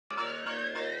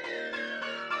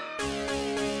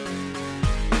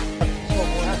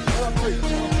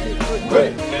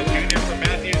Great. The junior from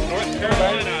Matthews, North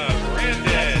Carolina,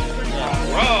 Brandon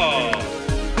Rawe.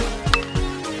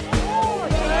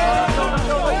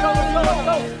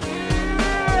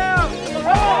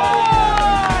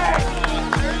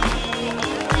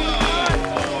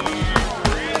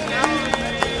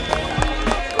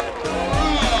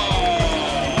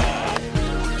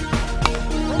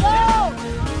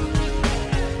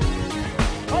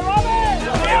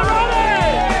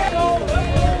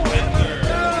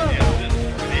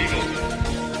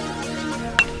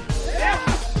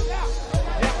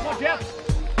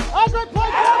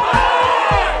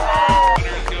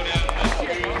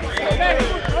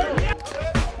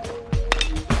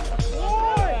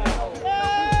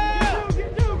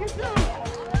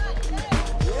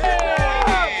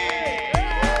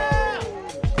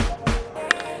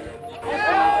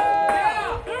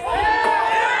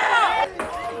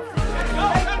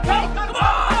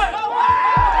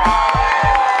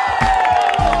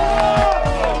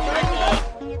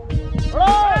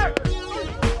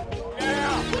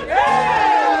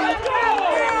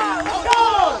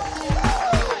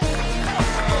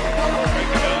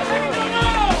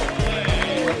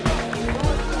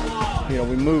 You know,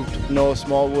 we moved Noah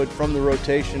Smallwood from the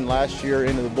rotation last year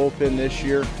into the bullpen this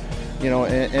year, you know,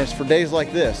 and it's for days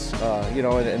like this, you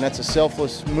know, and that's a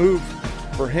selfless move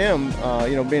for him,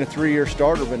 you know, being a 3-year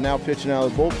starter, but now pitching out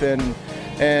of the bullpen,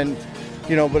 and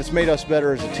you know, but it's made us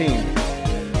better as a team.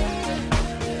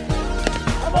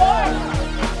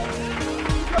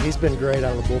 He's been great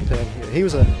out of the bullpen. He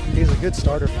was a good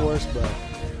starter for us, but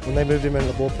when they moved him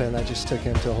into the bullpen, that just took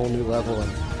him to a whole new level.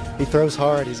 And he throws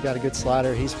hard. He's got a good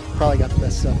slider. He's probably got the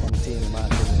best stuff on the team, in my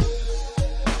opinion.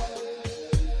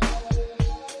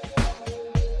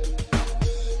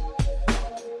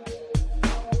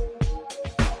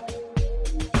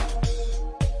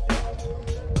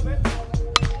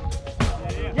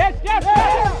 Yes, yes,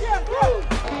 yes, yes, yes.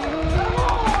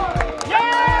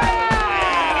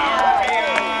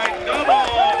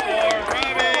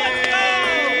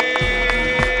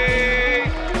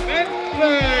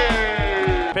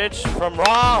 Pitch from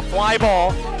Rawe, fly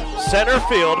ball, center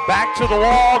field, back to the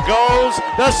wall goes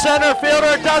the center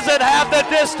fielder. Does it have the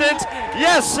distance?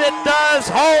 Yes, it does.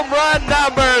 Home run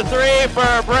number 3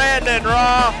 for Brandon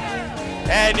Rawe,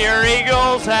 and your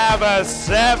Eagles have a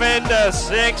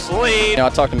 7-6 lead. You know, I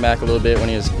talked him back a little bit when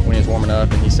he was warming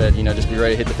up, and he said, you know, just be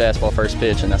ready to hit the fastball first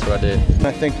pitch, and that's what I did.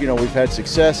 I think, you know, we've had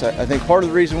success. I think part of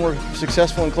the reason we're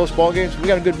successful in close ball games, we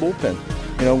got a good bullpen.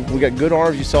 You know, we got good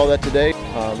arms. You saw that today.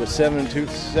 With 7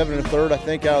 1/3, I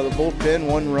think, out of the bullpen,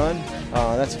 1 run.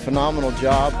 That's a phenomenal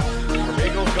job. The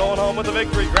Eagles going home with the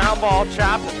victory. Ground ball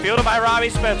chopped, fielded by Robbie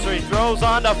Spencer. He throws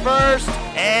on to first,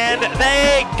 and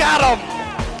they got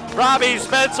him. Robbie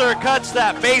Spencer cuts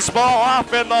that baseball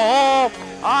off in the hole.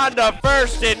 On to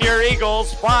first, and your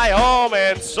Eagles fly home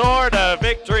and soar to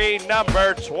victory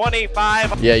number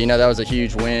 25. Yeah, you know, that was a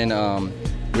huge win.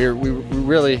 We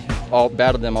really all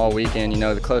battled them all weekend, you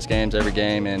know, the close games every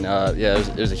game, and yeah,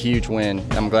 it was a huge win.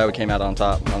 I'm glad we came out on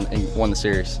top and won the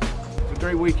series. It's a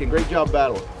great weekend. Great job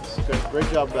battling.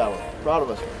 Great job battling. Proud of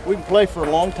us. We can play for a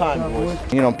long time, boys.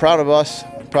 You know, I'm proud of us.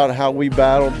 Proud of how we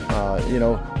battled. You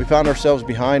know, we found ourselves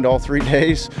behind all 3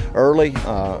 days early.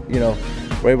 You know,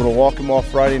 we're able to walk them off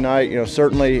Friday night. You know,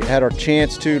 certainly had our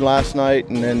chance to last night,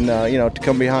 and then you know, to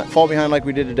come behind, fall behind like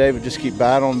we did today, but just keep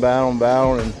battling,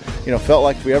 and you know, felt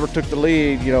like if we ever took the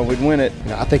lead, you know, we'd win it. You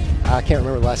know, I can't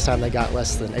remember the last time they got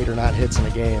less than 8 or 9 hits in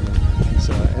a game,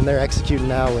 and they're executing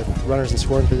now with runners in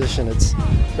scoring position. It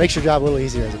makes your job a little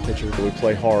easier as a pitcher. We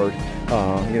play hard,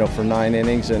 you know, for 9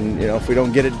 innings, and you know, if we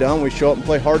don't get it done, we show up and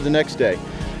play hard the next day.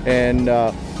 And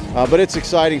but it's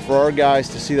exciting for our guys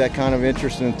to see that kind of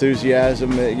interest and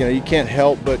enthusiasm. You know, you can't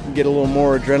help but get a little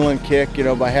more adrenaline kick, you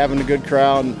know, by having a good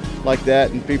crowd like that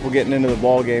and people getting into the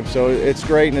ball game. So it's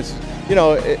great, and it's, you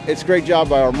know, it's a great job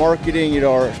by our marketing, you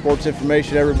know, our sports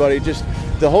information, everybody. Just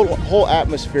the whole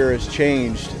atmosphere has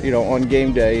changed, you know, on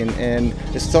game day, and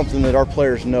it's something that our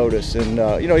players notice, and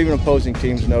you know, even opposing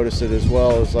teams notice it as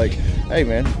well. It's like, hey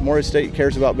man, Morehead State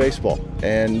cares about baseball,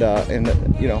 and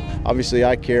you know, obviously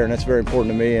I care, and that's very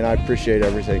important to me, and I appreciate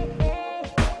everything.